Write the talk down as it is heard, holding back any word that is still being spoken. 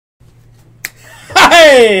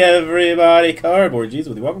Hey everybody, Cardboard Jesus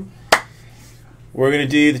with you. Welcome. We're going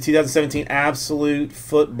to do the 2017 Absolute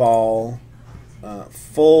Football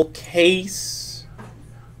full case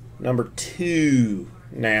number 2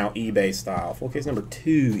 now eBay style. Full case number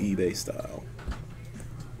 2 eBay style.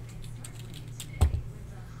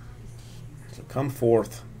 So come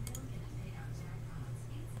forth.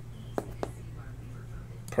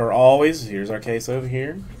 Per always, here's our case over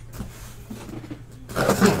here.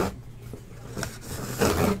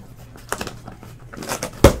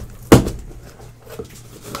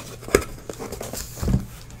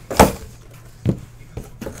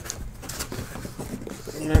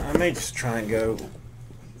 I may just try and go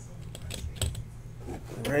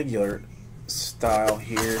regular style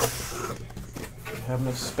here. I have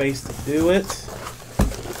enough space to do it.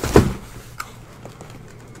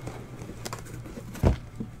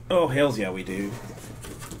 Oh, hells yeah, we do.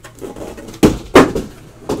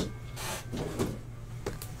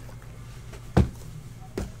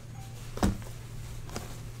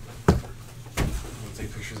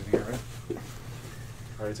 Take pictures of you, right?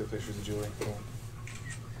 I already took pictures of Julie. Cool.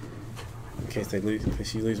 In case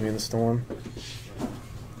she leaves me in the storm.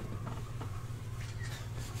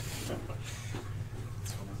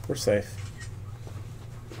 We're safe.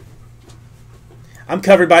 I'm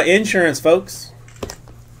covered by insurance, folks.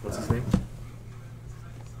 What's his name?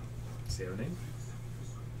 Say her name?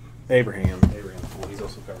 Abraham. Abraham. Well, he's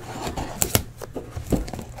also covered.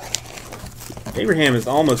 Abraham is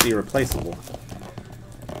almost irreplaceable.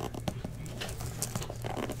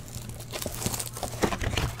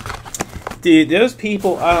 Dude, those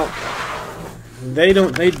people, they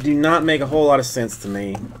do not make a whole lot of sense to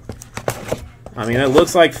me. I mean, it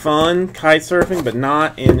looks like fun, kite surfing, but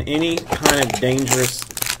not in any kind of dangerous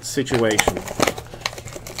situation.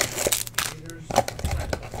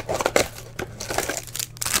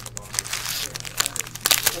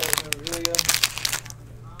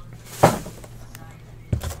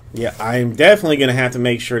 Yeah, I'm definitely going to have to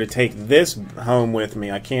make sure to take this home with me.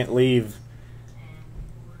 I can't leave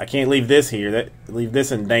this here. Leave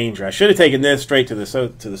this in danger. I should have taken this straight to the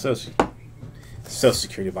Social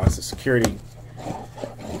Security box. The security.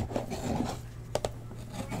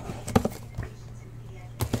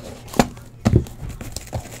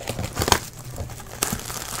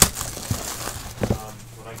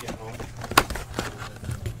 When I get home.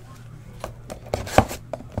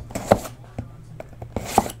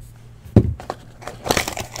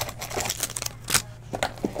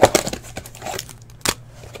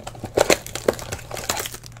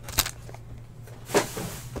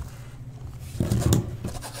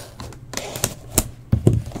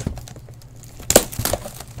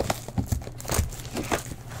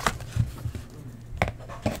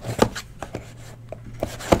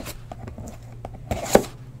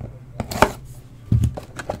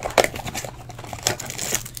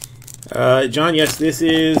 John, yes, this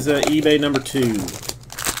is eBay number 2.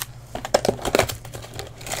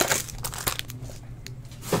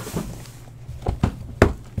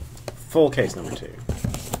 Full case number 2.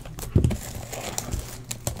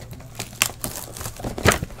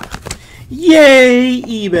 Yay,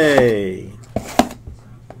 eBay!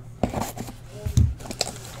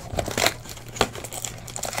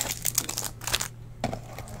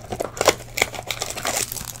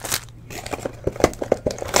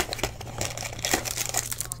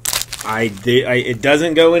 It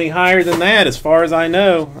doesn't go any higher than that, as far as I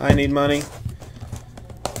know. I need money.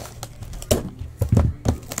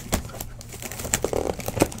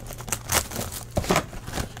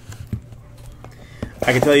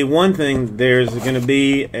 I can tell you one thing: there's going to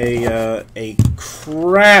be a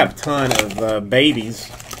crap ton of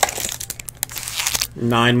babies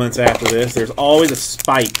 9 months after this. There's always a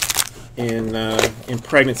spike in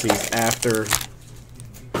pregnancies after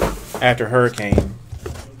hurricane.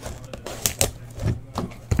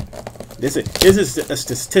 This is a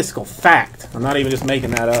statistical fact. I'm not even just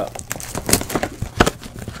making that up.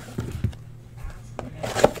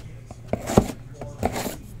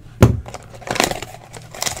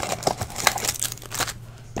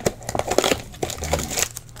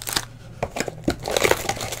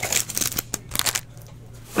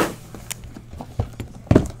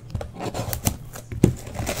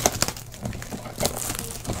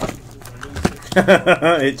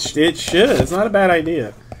 It should. It's not a bad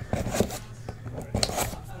idea.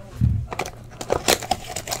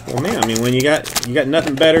 Well, man, I mean, when you got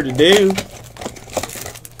nothing better to do.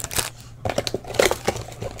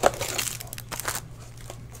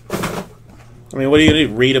 I mean, what are you gonna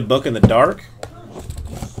do? Read a book in the dark?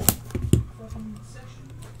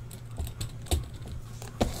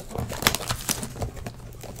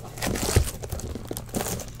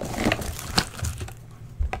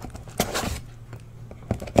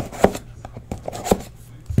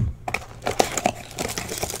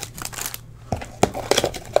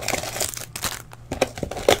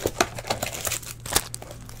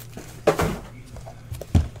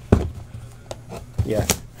 Yeah,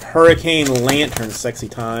 Hurricane Lantern, sexy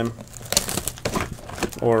time.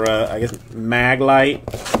 Or, I guess, Maglite,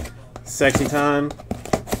 sexy time.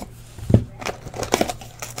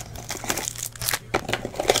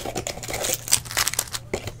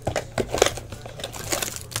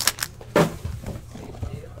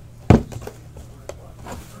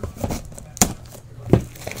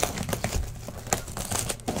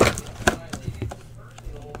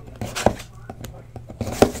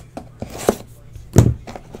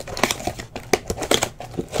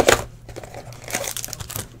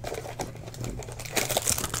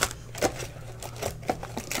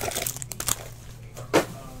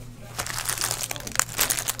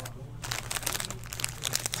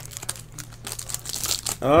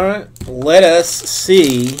 All right, let us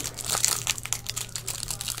see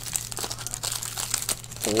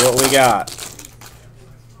what we got.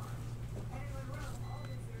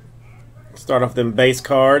 Start off with them base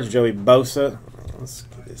cards. Joey Bosa. Let's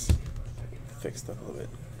get this fixed up a little bit.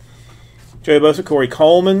 Joey Bosa, Corey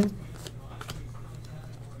Coleman.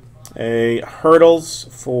 A Hurdles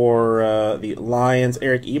for the Lions,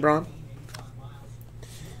 Eric Ebron.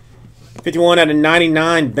 51 out of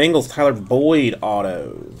 99, Bengals, Tyler Boyd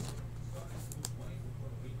auto.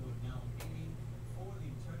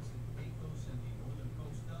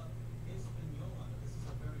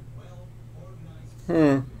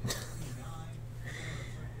 And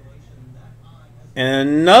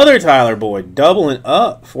another Tyler Boyd, doubling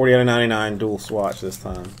up. 40 out of 99, dual swatch this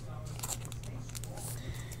time.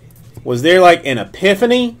 Was there like an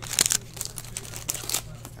epiphany?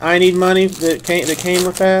 I need money that came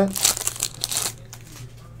with that?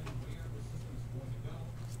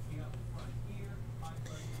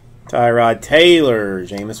 Tyrod Taylor,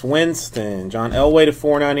 Jameis Winston, John Elway to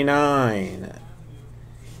 499.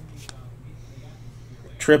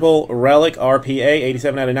 Triple Relic RPA,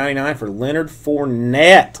 87 out of 99 for Leonard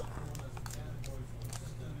Fournette.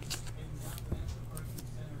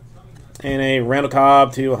 And a Randall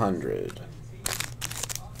Cobb to 100.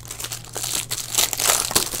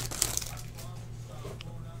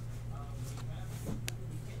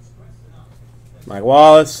 Mike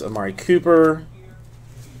Wallace, Amari Cooper.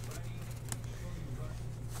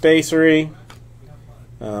 Basery.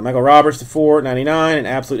 Michael Roberts to 499. And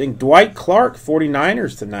Absolute Ink. Dwight Clark,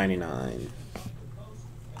 49ers to 99.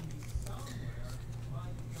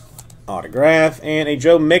 Autograph. And a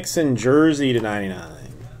Joe Mixon jersey to 99.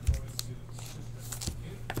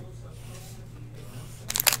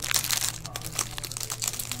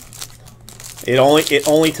 It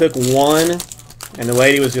only took one, and the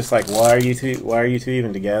lady was just like, why are you two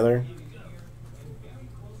even together?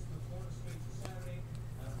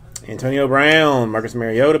 Antonio Brown, Marcus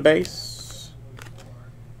Mariota base.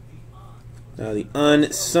 Now the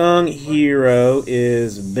unsung hero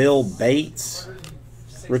is Bill Bates.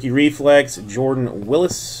 Rookie reflex, Jordan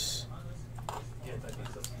Willis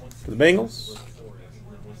for the Bengals.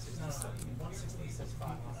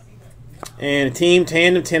 And a team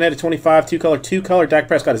tandem, 10 out of 25, two-color, Dak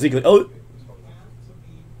Prescott, Ezekiel. Oh!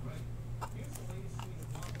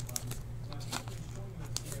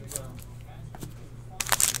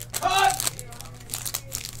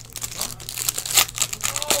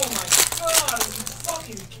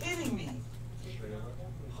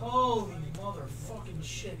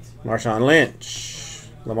 Marshawn Lynch,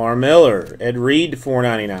 Lamar Miller, Ed Reed to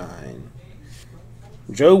 499.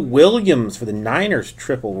 Joe Williams for the Niners,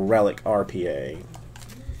 triple relic RPA.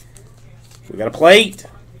 We got a plate.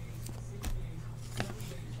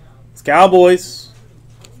 It's Cowboys.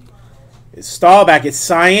 It's Staubach. It's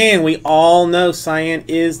Cyan. We all know Cyan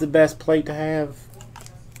is the best plate to have.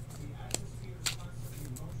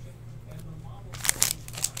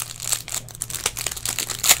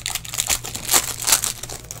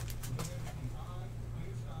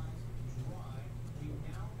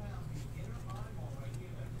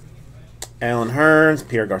 Alan Hearns,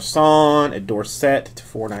 Pierre Garçon, a Dorsett to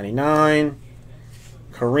 499.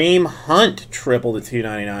 Kareem Hunt, triple to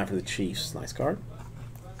 299 for the Chiefs. Nice card.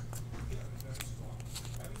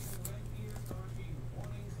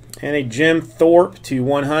 And a Jim Thorpe to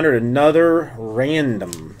 100, another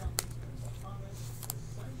random.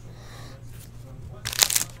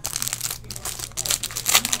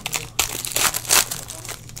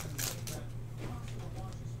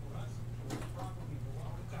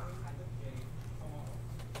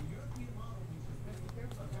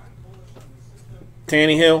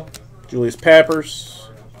 Tannehill, Julius Peppers,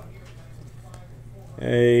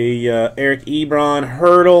 a Eric Ebron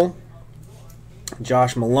Hurdle,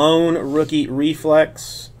 Josh Malone rookie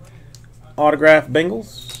reflex, autograph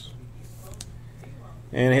Bengals,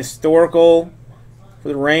 and historical For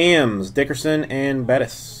the Rams, Dickerson and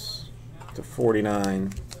Bettis to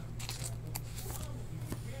 49.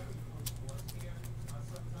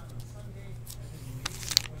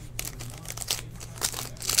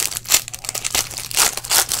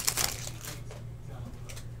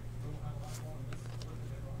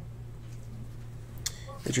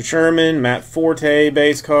 Richard Sherman, Matt Forte,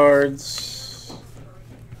 base cards.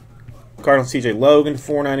 Cardinals TJ Logan,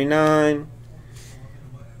 $4.99.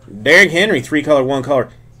 Derrick Henry, 3-color, 1-color.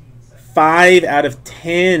 5 out of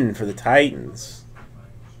 10 for the Titans.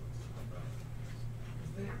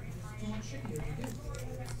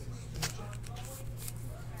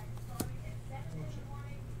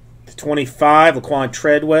 To 25, Laquan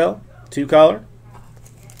Treadwell, 2-color.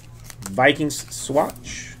 Vikings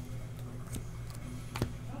swatch.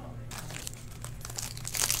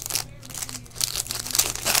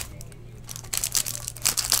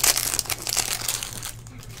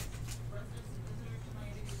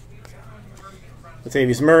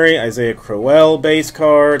 Latavius Murray, Isaiah Crowell base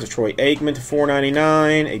cards, Troy Aikman to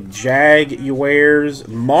 $4.99, a Jaguars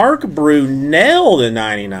Mark Brunell to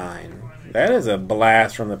 $99. That is a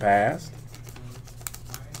blast from the past.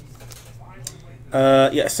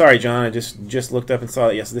 Yeah, sorry, John, I just looked up and saw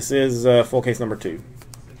it. Yes, this is full case number 2.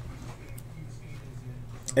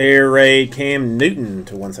 Air Raid Cam Newton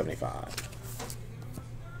to $175.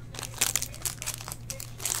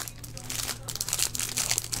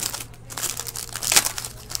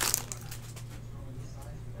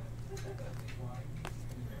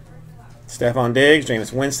 Stephon Diggs,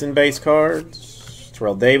 Jameis Winston base cards.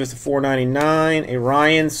 Terrell Davis to $4.99. A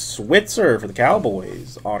Ryan Switzer for the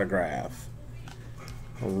Cowboys autograph.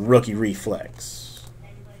 A rookie reflex.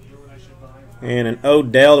 And an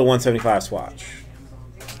Odell to $175 swatch.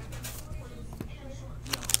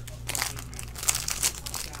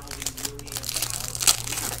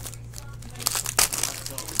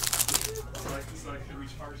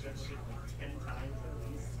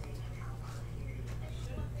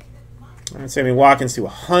 Sammy Watkins to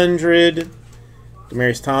 100.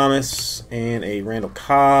 Demaryius Thomas and a Randall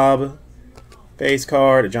Cobb base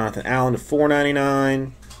card. A Jonathan Allen to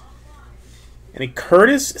 $4.99. And a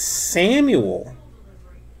Curtis Samuel.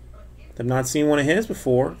 I've not seen one of his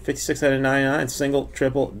before. 56 out of 99. Single,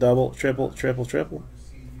 triple, double, triple, triple, triple.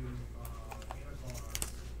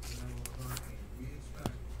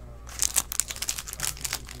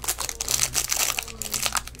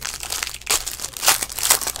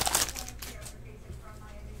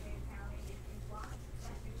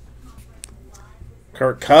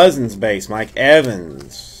 Kirk Cousins base, Mike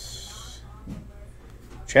Evans.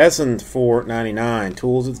 Chesson to $4.99.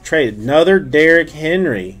 Tools of the trade. Another Derrick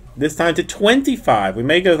Henry. This time to 25. We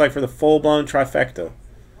may go like for the full-blown trifecta.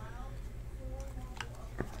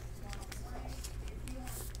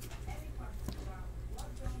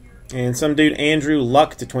 And some dude Andrew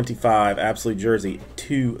Luck to 25. Absolute jersey.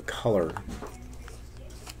 2-color.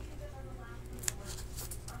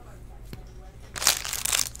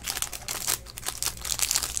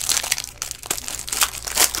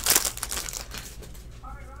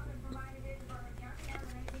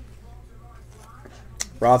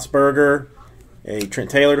 Roethlisberger, a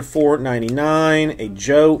Trent Taylor to $4.99, a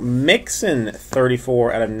Joe Mixon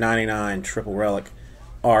 34 out of 99 triple relic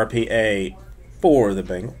RPA for the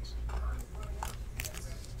Bengals.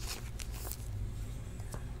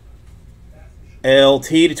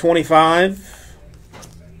 LT to 25,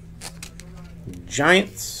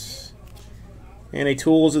 Giants, and a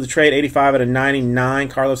Tools of the Trade 85 out of 99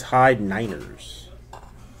 Carlos Hyde Niners.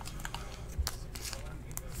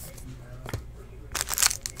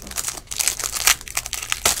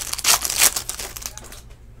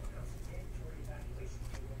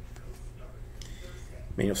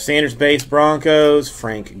 Emmanuel Sanders base Broncos,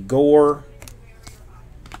 Frank Gore,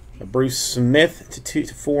 Bruce Smith to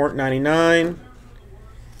 $4.99,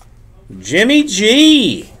 Jimmy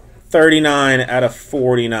G 39 out of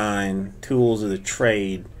 49 Tools of the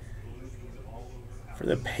Trade for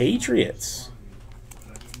the Patriots.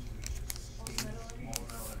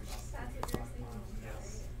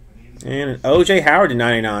 And an OJ Howard to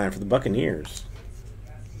 99 for the Buccaneers.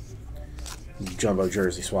 Jumbo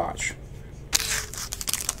jersey swatch.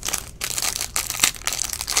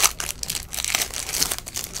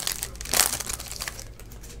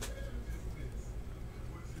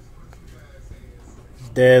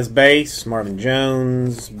 Dez base, Marvin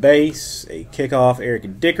Jones base, a kickoff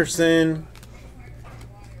Eric Dickerson,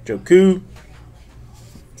 Joe Koo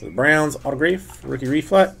to the Browns autograph, rookie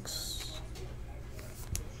reflex,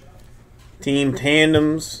 team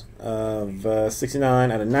tandems of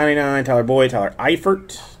 69 out of 99, Tyler Boyd, Tyler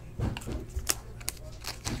Eifert,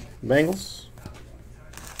 Bengals,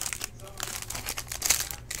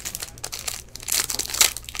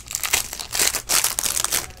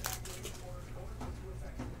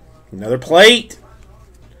 Another plate.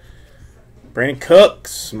 Brandon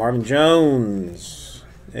Cooks, Marvin Jones,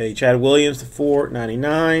 a Chad Williams to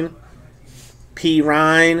 499. P.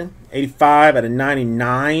 Ryan, 85 out of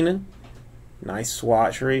 99. Nice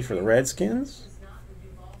swatchery for the Redskins.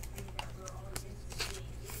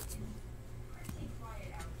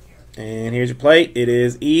 And here's your plate. It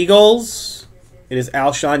is Eagles. It is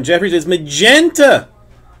Alshon Jeffries. It's magenta.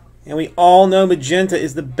 And we all know magenta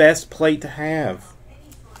is the best plate to have.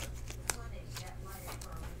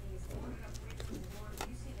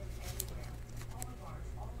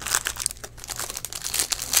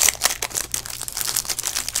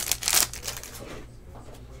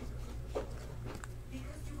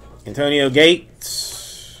 Antonio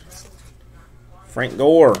Gates, Frank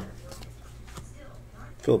Gore,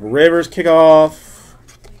 Phillip Rivers kickoff,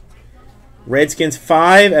 Redskins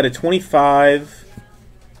 5 out of 25,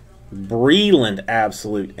 Breland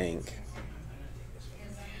Absolute Ink.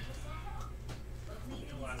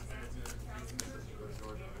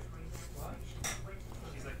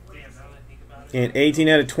 And 18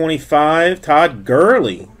 out of 25, Todd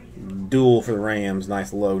Gurley, duel for the Rams,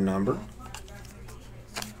 nice low number.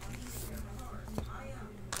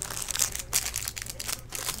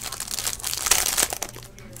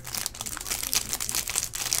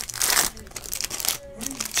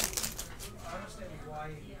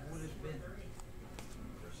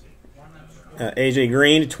 AJ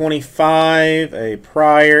Green to 25, a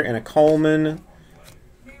Pryor and a Coleman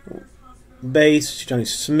base. Johnny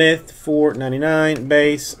Smith 499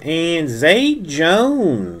 base, and Zay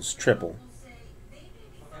Jones triple.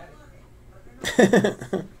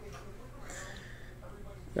 I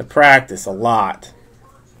practice a lot.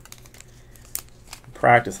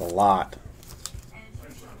 Practice a lot.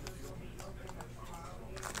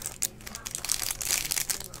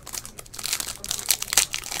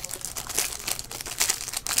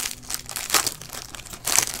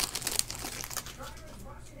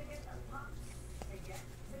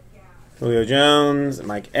 Julio Jones,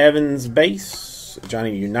 Mike Evans base,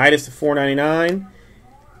 Johnny Unitas to 499.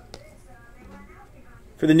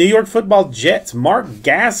 For the New York Football Jets, Mark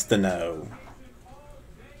Gastineau.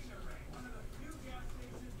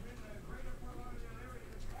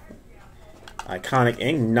 Iconic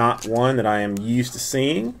ink, not one that I am used to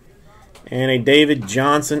seeing. And a David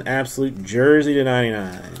Johnson Absolute Jersey to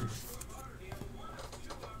 99.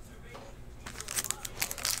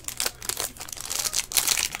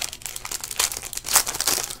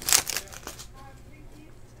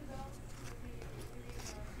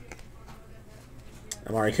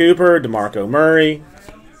 Amari Cooper, DeMarco Murray,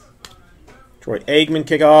 Troy Aikman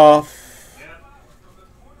kickoff,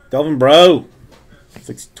 Delvin Breaux,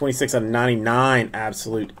 26 out of 99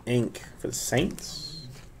 Absolute Ink for the Saints.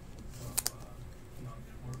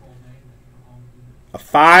 A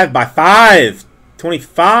 5x5,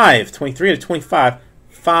 25, 23 out of 25,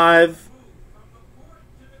 5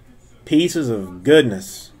 pieces of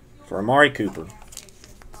goodness for Amari Cooper.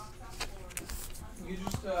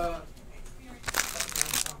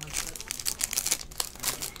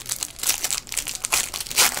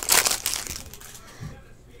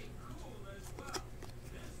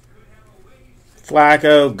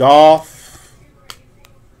 Flacco, Goff,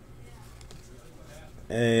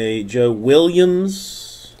 a Joe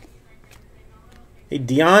Williams, a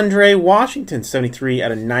DeAndre Washington, 73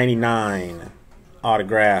 out of 99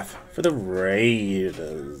 autograph for the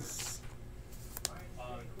Raiders.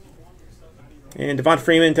 And Devonta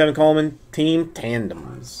Freeman, Tevin Coleman, team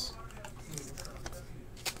tandems.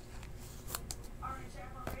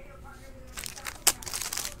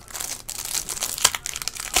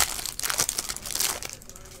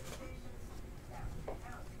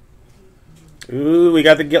 Ooh, we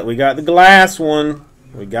got the glass one.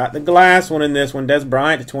 We got the glass one in this one. Des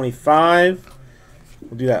Bryant to 25.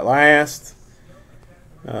 We'll do that last.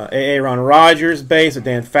 Aaron Rodgers base of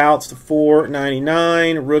Dan Fouts to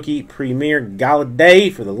 499. Rookie Premier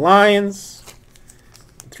Galladay for the Lions.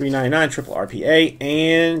 399 triple RPA.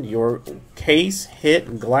 And your case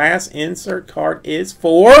hit glass insert card is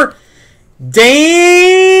for Dan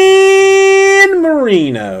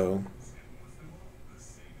Marino.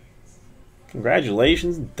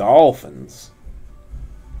 Congratulations, Dolphins.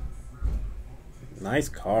 Nice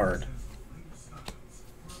card.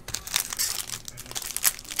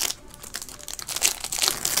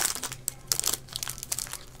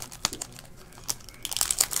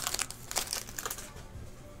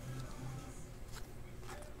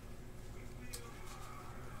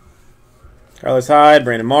 Carlos Hyde,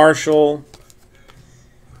 Brandon Marshall,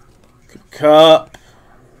 Cup,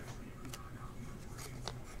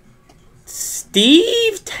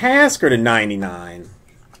 Steve Tasker to 99.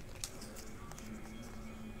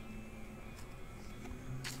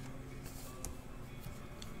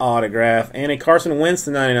 autograph. And a Carson Wentz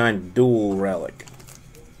to 99 dual relic.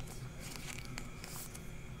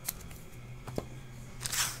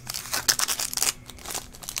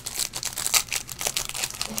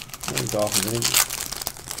 Dolphins.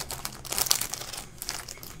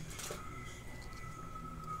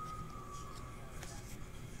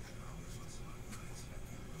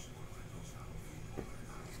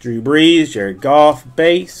 Drew Brees, Jared Goff,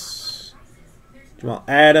 base. Jamal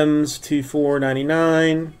Adams,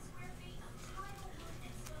 2/499.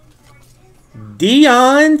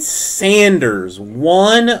 Deion Sanders,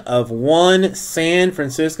 1/1 San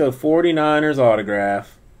Francisco 49ers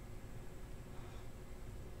autograph.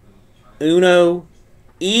 Uno,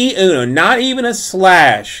 uno, not even a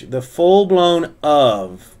slash. The full-blown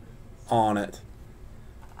of on it.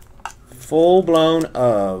 Full-blown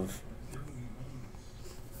of.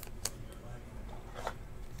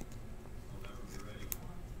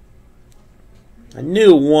 I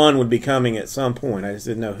knew one would be coming at some point. I just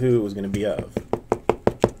didn't know who it was going to be of.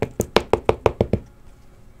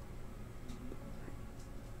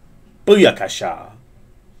 Booyakasha.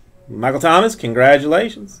 Michael Thomas,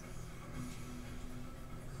 congratulations.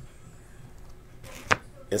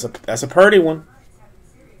 That's a Purdy one.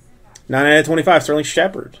 9/25, Sterling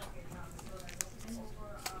Shepard.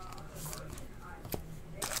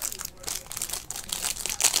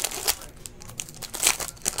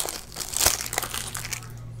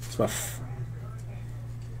 It's my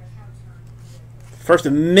first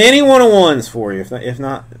of many one-on-ones for you, if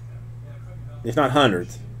not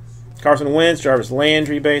hundreds. Carson Wentz, Jarvis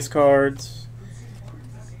Landry base cards.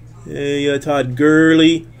 Todd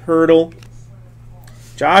Gurley, Hurdle.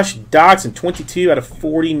 Josh Doctson,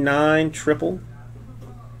 22/49 triple.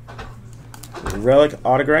 Relic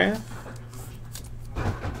autograph.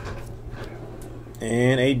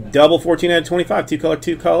 And a double 14/25,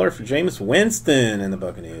 two color for Jameis Winston and the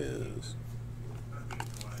Buccaneers.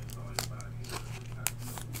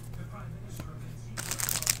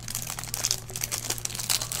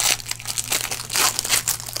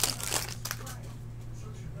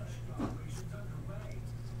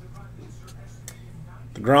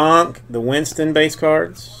 The Gronk, the Winston base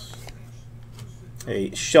cards.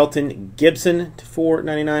 A Shelton Gibson to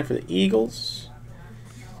 4/99 for the Eagles.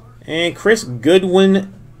 And Chris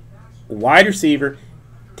Goodwin, wide receiver,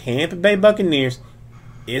 Tampa Bay Buccaneers.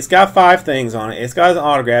 It's got 5 things on it. It's got his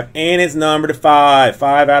autograph, and it's numbered to 5.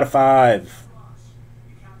 5/5.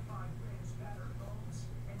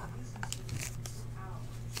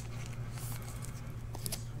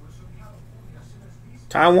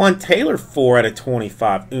 Taiwan Taylor,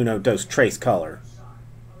 4/25. Uno Dos Trace color.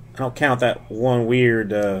 I don't count that one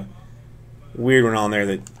weird one on there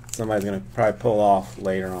that somebody's going to probably pull off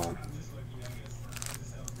later on.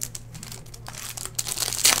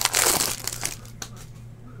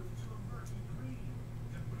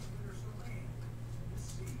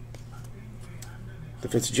 The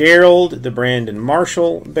Fitzgerald, the Brandon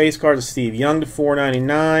Marshall base card of Steve Young to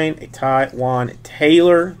 4/99. A Taiwan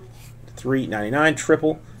Taylor, 3/99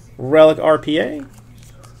 triple relic RPA.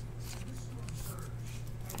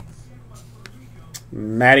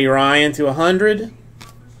 Matty Ryan to 100.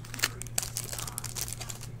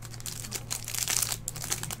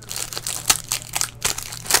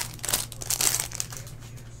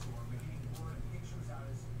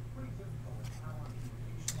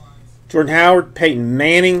 Jordan Howard, Peyton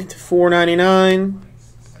Manning to 4/99.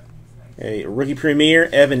 A rookie premier,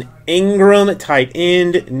 Evan Ingram, tight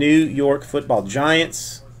end, New York Football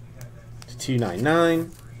Giants to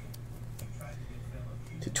 2/99.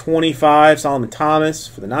 To 25, Solomon Thomas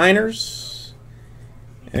for the Niners.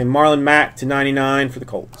 And Marlon Mack to 99 for the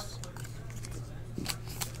Colts.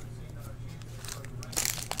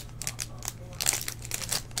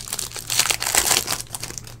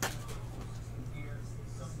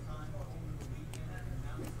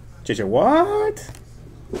 JJ what?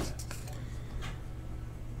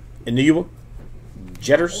 Inuwa,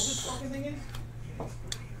 Jetters,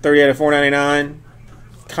 30/499.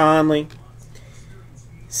 Conley,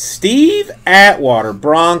 Steve Atwater,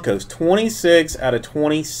 Broncos,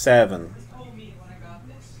 26/27.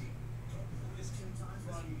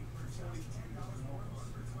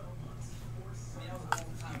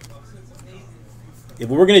 If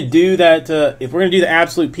we're gonna do that, if we're gonna do the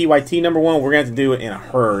absolute PYT number 1, we're gonna have to do it in a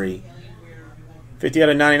hurry.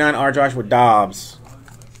 50/99, R. Joshua Dobbs.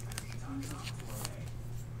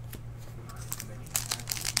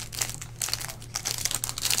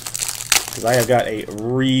 Because I have got a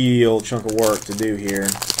real chunk of work to do here.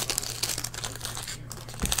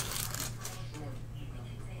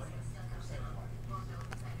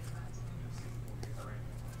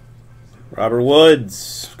 Robert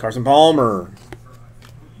Woods, Carson Palmer,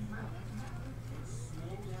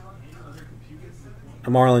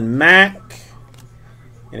 Marlon Mack,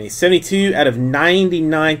 and a 72 out of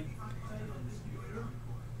 99.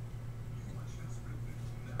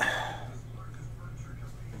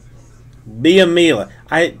 Biamila.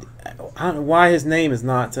 I don't know why his name is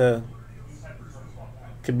not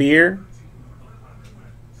Kabir.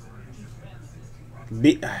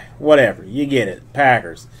 Whatever. You get it.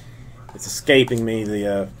 Packers. It's escaping me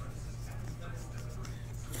the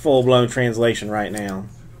full-blown translation right now.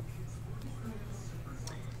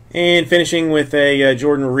 And finishing with a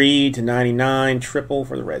Jordan Reed to 99 triple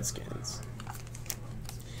for the Redskins.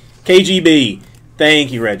 KGB.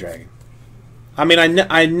 Thank you, Red Dragon. I mean,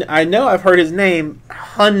 I know I've heard his name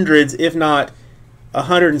hundreds, if not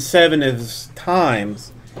 107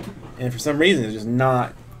 times, and for some reason it's just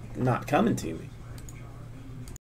not coming to me.